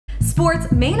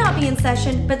Sports may not be in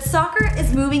session, but soccer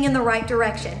is moving in the right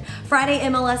direction. Friday,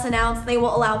 MLS announced they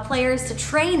will allow players to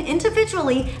train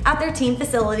individually at their team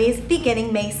facilities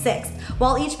beginning May 6th.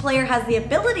 While each player has the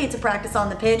ability to practice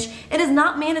on the pitch, it is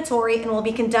not mandatory and will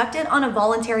be conducted on a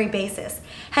voluntary basis.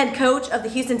 Head coach of the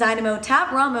Houston Dynamo,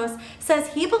 Tab Ramos, says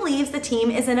he believes the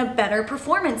team is in a better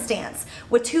performance stance,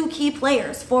 with two key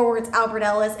players, forwards Albert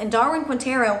Ellis and Darwin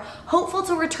Quintero, hopeful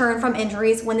to return from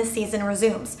injuries when the season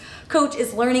resumes. Coach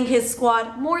is learning his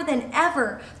squad more than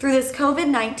ever through this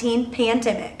COVID-19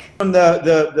 pandemic. From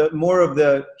the more of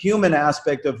the human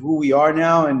aspect of who we are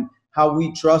now and how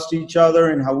we trust each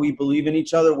other and how we believe in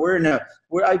each other,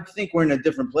 I think we're in a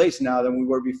different place now than we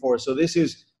were before. So this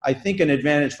is, I think, an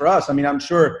advantage for us. I mean, I'm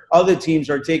sure other teams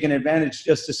are taking advantage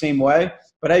just the same way,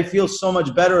 but I feel so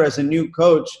much better as a new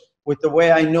coach with the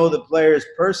way I know the players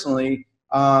personally,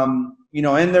 and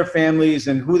their families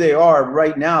and who they are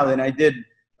right now than I did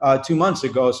 2 months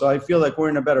ago. So I feel like we're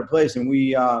in a better place, and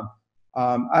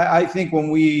I think when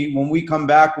we come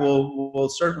back, we'll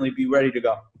certainly be ready to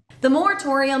go. The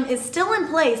moratorium is still in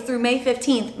place through May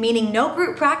 15th, meaning no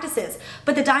group practices,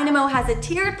 but the Dynamo has a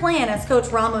tiered plan, as Coach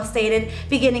Ramos stated,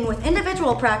 beginning with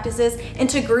individual practices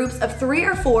into groups of 3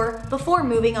 or 4 before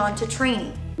moving on to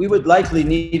training. We would likely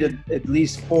need at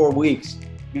least 4 weeks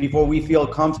before we feel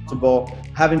comfortable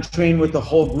having trained with the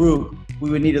whole group.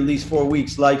 We would need at least 4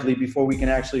 weeks likely before we can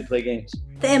actually play games.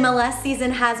 The MLS season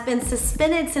has been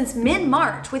suspended since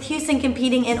mid-March, with Houston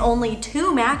competing in only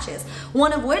 2 matches,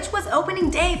 one of which was opening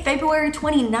day February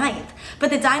 29th. But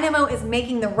the Dynamo is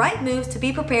making the right moves to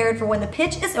be prepared for when the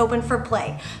pitch is open for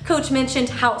play. Coach mentioned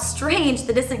how strange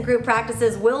the distant group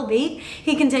practices will be.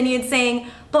 He continued saying,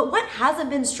 "But what hasn't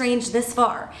been strange this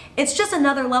far? It's just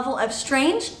another level of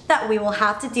strange that we will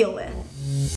have to deal with."